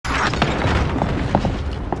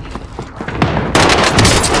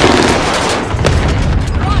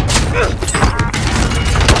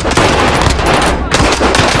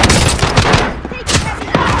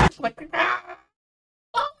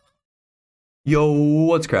Yo,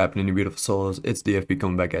 what's cracking, you beautiful souls? It's DFB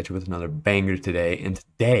coming back at you with another banger today. And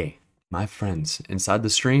today, my friends, inside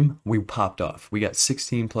the stream, we popped off. We got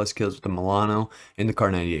 16 plus kills with the Milano in the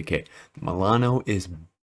Car 98K. Milano is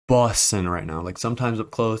busting right now. Like sometimes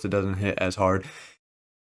up close, it doesn't hit as hard,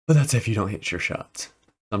 but that's if you don't hit your shots.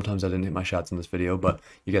 Sometimes I didn't hit my shots in this video, but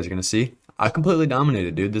you guys are gonna see. I completely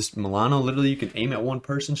dominated, dude. This Milano, literally, you can aim at one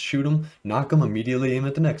person, shoot them, knock them, immediately aim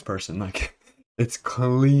at the next person. Like, it's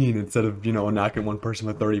clean instead of, knocking one person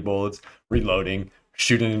with 30 bullets, reloading,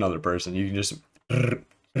 shooting another person. You can just,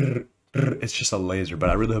 it's just a laser. But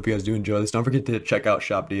I really hope you guys do enjoy this. Don't forget to check out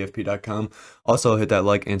shopdfp.com. Also, hit that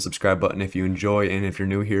like and subscribe button if you enjoy, and if you're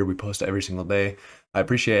new here, we post every single day. I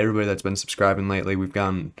appreciate everybody that's been subscribing lately. We've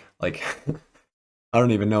gone, like, I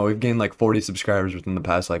don't even know. We've gained like 40 subscribers within the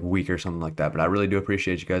past like week or something like that. But I really do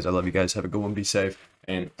appreciate you guys. I love you guys. Have a good one. Be safe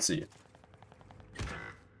and see you.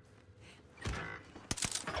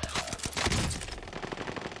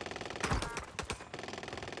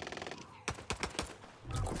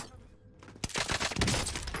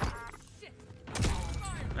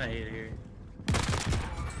 I hate it here.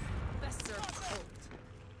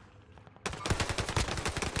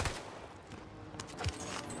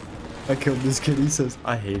 I killed this kid. He says,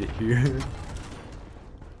 I hate it here.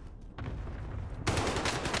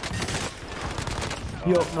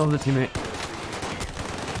 Yo, no, the teammate.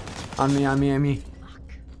 On me, on me, on me.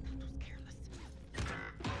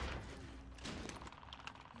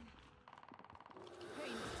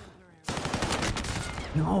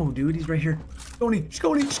 No, dude, he's right here. Scony,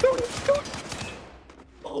 Scony, Scony, Scony.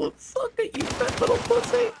 Oh, suck it, you fat little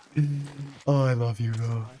pussy. Oh, I love you,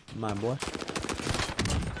 bro. My boy.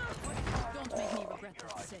 Don't make me regret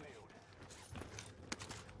what I say.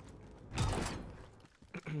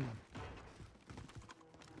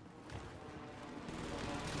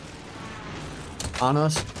 On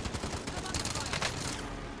us.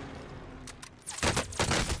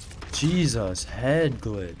 Jesus, head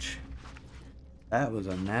glitch. That was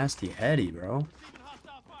a nasty heady, bro.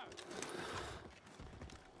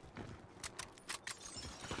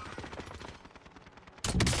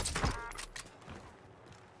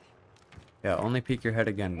 Yeah, only peek your head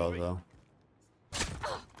again, bozo.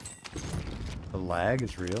 The lag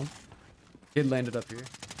is real. Kid landed up here.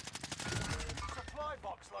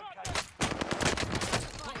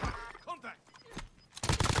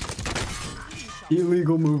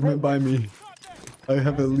 Illegal movement by me. I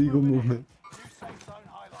have illegal movement.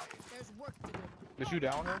 There's work to do. Did you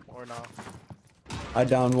down him or no? I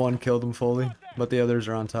downed one, killed him fully, but the others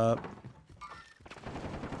are on top.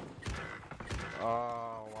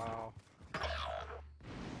 Oh wow.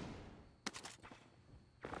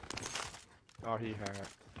 Oh, he had.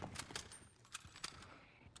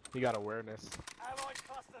 He got awareness. Allied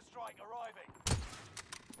cluster strike arriving.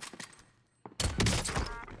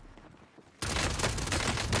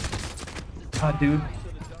 God, dude.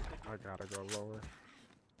 I gotta go lower.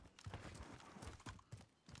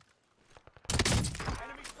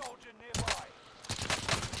 Enemy soldier nearby.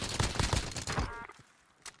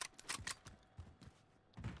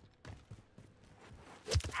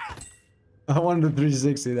 I wanted to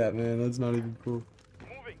 360 that, man. That's not even cool.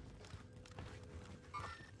 Moving.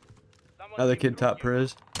 Another kid top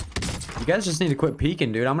priz. You guys just need to quit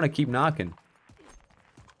peeking, dude. I'm gonna keep knocking.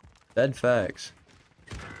 Dead facts.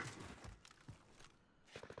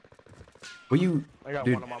 Will you, I got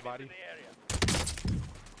dude? one on my body.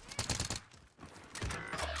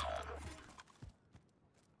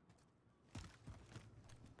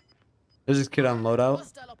 There's this kid on loadout.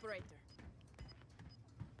 Hostile operator.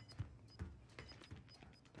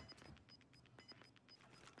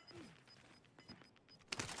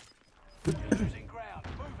 Losing ground.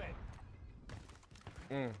 Moving.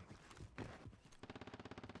 Mm.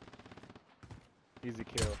 Easy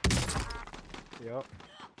kill. Yep.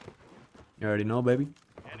 You already know, baby.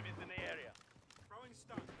 Enemies in the area. Throwing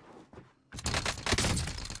stone.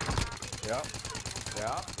 Yep.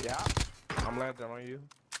 Yeah. Yeah. I'm landing on you.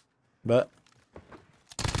 But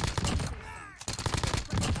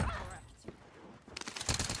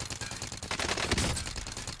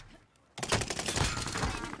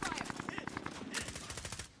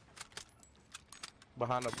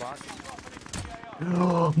Behind the box.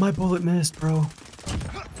 oh, my bullet missed, bro.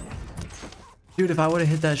 Dude, if I would have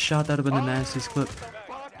hit that shot, that would have been the nastiest clip.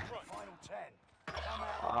 Final 10.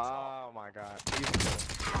 Oh my god. Easy kill.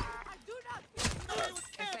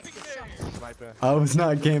 Sniping. I was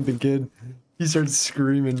not camping, kid. He started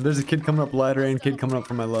screaming. There's a kid coming up ladder and kid coming up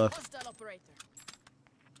from my left. Hostile operator.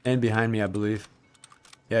 And behind me, I believe.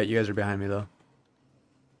 Yeah, you guys are behind me, though.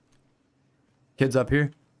 Kids up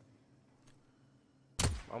here.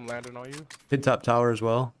 I'm I'm landing on you. Hit top tower as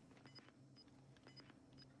well.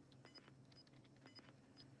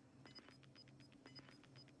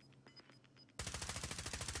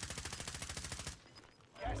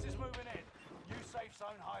 Gas is moving in. New safe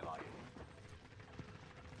zone highlighted.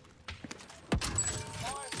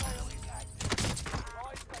 Fire sale is active.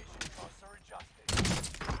 Fire station costs are adjusted.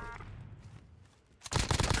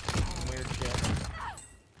 Weird shit.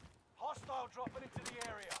 Hostile dropping into the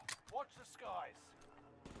area. Watch the skies.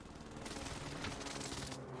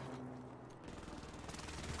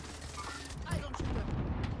 I don't shoot them.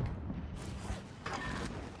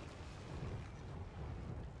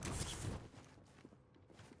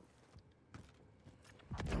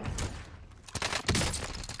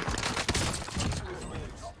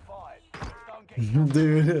 Top 5. Don't get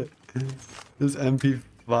Dude, this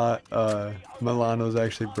MP5 Milano's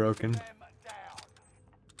actually broken. them down.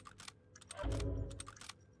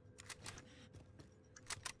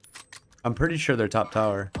 I'm pretty sure they're top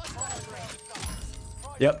tower.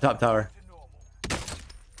 Yep, top tower.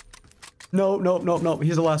 To normal. No.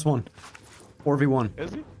 He's the last one. 4v1.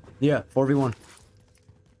 Is he? Yeah, 4v1.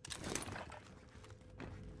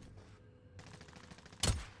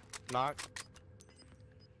 Knock.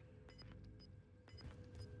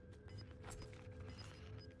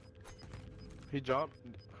 He jumped.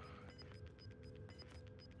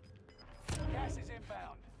 Gas is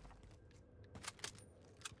inbound.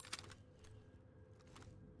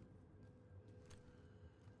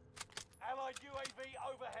 Allied UAV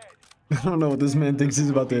overhead. I don't know what this man thinks he's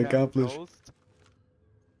about to He has accomplish. Ghost.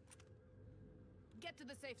 Get to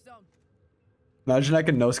the safe zone. Imagine I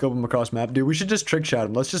could no-scope him across map. Dude, we should just trick shot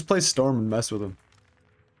him. Let's just play Storm and mess with him.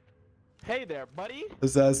 Hey there, buddy.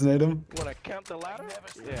 Assassinate him. Wanna count the ladder?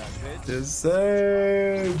 Yeah, bitch. Yes,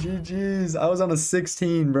 sir. GG's. I was on a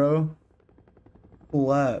 16, bro.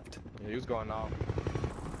 Left. Yeah, he was going off.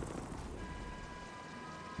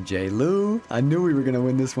 J. Lou. I knew we were going to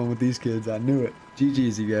win this one with these kids. I knew it.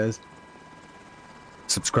 GG's, you guys.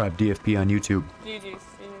 Subscribe DFP on YouTube. GG's.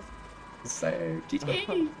 Sir.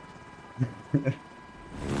 GG.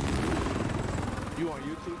 You on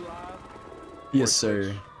YouTube live? Yes,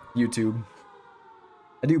 sir. YouTube.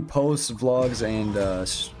 I do posts, vlogs, and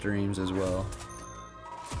streams as well.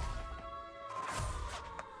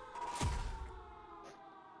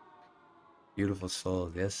 Beautiful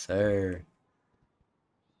souls. Yes, sir.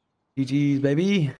 GG's, baby.